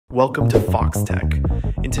Welcome to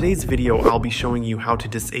Foxtecc. In today's video, I'll be showing you how to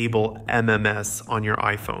disable MMS on your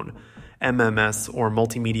iPhone. MMS, or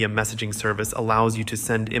Multimedia Messaging Service, allows you to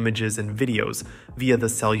send images and videos via the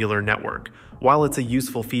cellular network. While it's a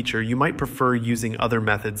useful feature, you might prefer using other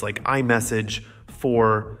methods like iMessage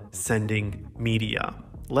for sending media.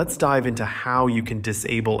 Let's dive into how you can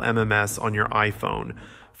disable MMS on your iPhone.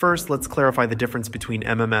 First, let's clarify the difference between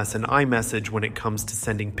MMS and iMessage when it comes to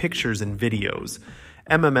sending pictures and videos.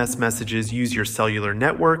 MMS messages use your cellular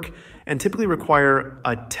network and typically require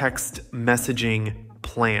a text messaging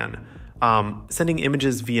plan. Sending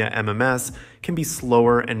images via MMS can be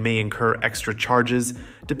slower and may incur extra charges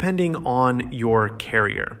depending on your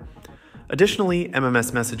carrier. Additionally,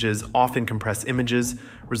 MMS messages often compress images,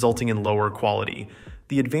 resulting in lower quality.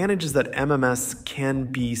 The advantage is that MMS can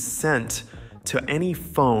be sent to any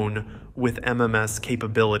phone with MMS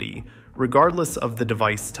capability, regardless of the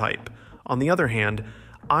device type. On the other hand,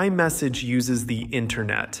 iMessage uses the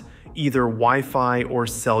internet, either Wi-Fi or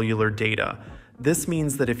cellular data. This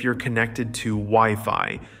means that if you're connected to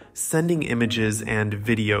Wi-Fi, sending images and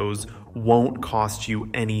videos won't cost you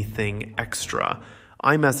anything extra.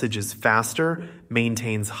 iMessage is faster,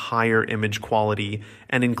 maintains higher image quality,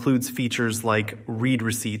 and includes features like read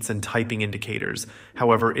receipts and typing indicators.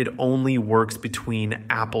 However, it only works between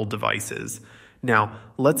Apple devices. Now,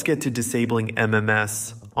 let's get to disabling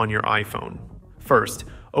MMS on your iPhone. First,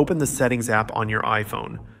 open the Settings app on your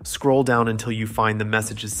iPhone. Scroll down until you find the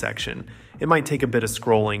Messages section. It might take a bit of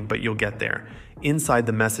scrolling, but you'll get there. Inside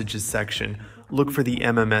the Messages section, look for the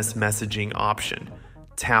MMS messaging option.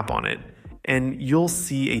 Tap on it, and you'll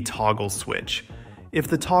see a toggle switch. If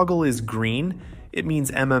the toggle is green, it means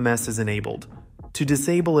MMS is enabled. To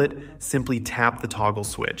disable it, simply tap the toggle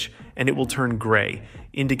switch, and it will turn gray,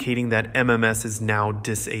 indicating that MMS is now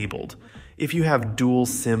disabled. If you have dual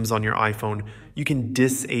SIMs on your iPhone, you can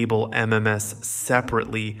disable MMS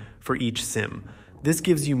separately for each SIM. This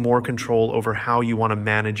gives you more control over how you want to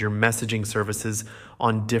manage your messaging services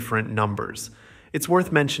on different numbers. It's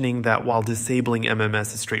worth mentioning that while disabling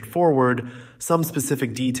MMS is straightforward, some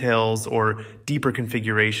specific details or deeper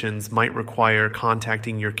configurations might require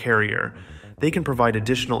contacting your carrier. They can provide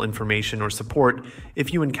additional information or support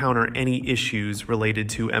if you encounter any issues related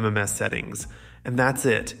to MMS settings. And that's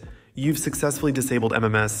it. You've successfully disabled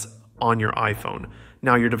MMS on your iPhone.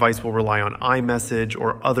 Now your device will rely on iMessage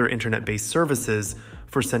or other internet-based services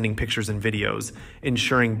for sending pictures and videos,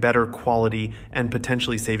 ensuring better quality and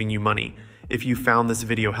potentially saving you money. If you found this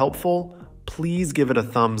video helpful, please give it a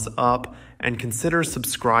thumbs up and consider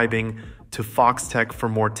subscribing to Foxtecc for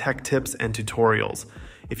more tech tips and tutorials.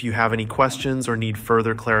 If you have any questions or need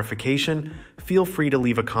further clarification, feel free to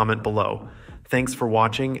leave a comment below. Thanks for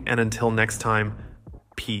watching, and until next time,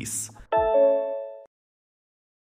 peace.